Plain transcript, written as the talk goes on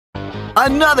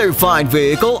Another fine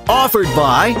vehicle offered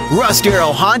by Russ,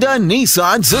 Darrow, Honda,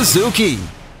 Nissan, Suzuki.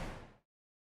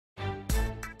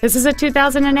 This is a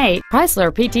 2008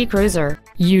 Chrysler PT Cruiser.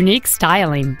 Unique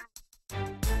styling.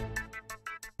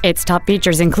 Its top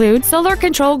features include solar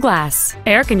control glass,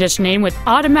 air conditioning with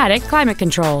automatic climate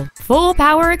control, full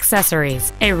power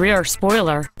accessories, a rear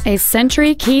spoiler, a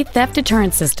Sentry key theft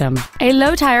deterrent system, a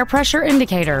low tire pressure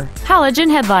indicator, halogen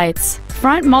headlights,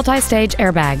 front multi-stage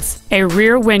airbags, a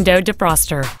rear window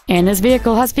defroster, and this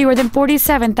vehicle has fewer than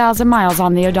 47,000 miles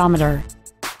on the odometer.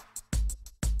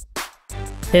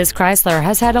 This Chrysler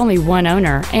has had only one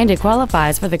owner and it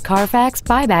qualifies for the Carfax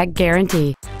buyback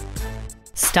guarantee.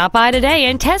 Stop by today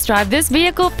and test drive this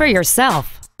vehicle for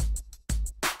yourself.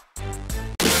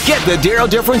 Get the Darrow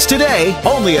difference today,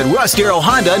 only at Russ, Darrow,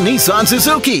 Honda, Nissan,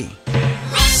 Suzuki.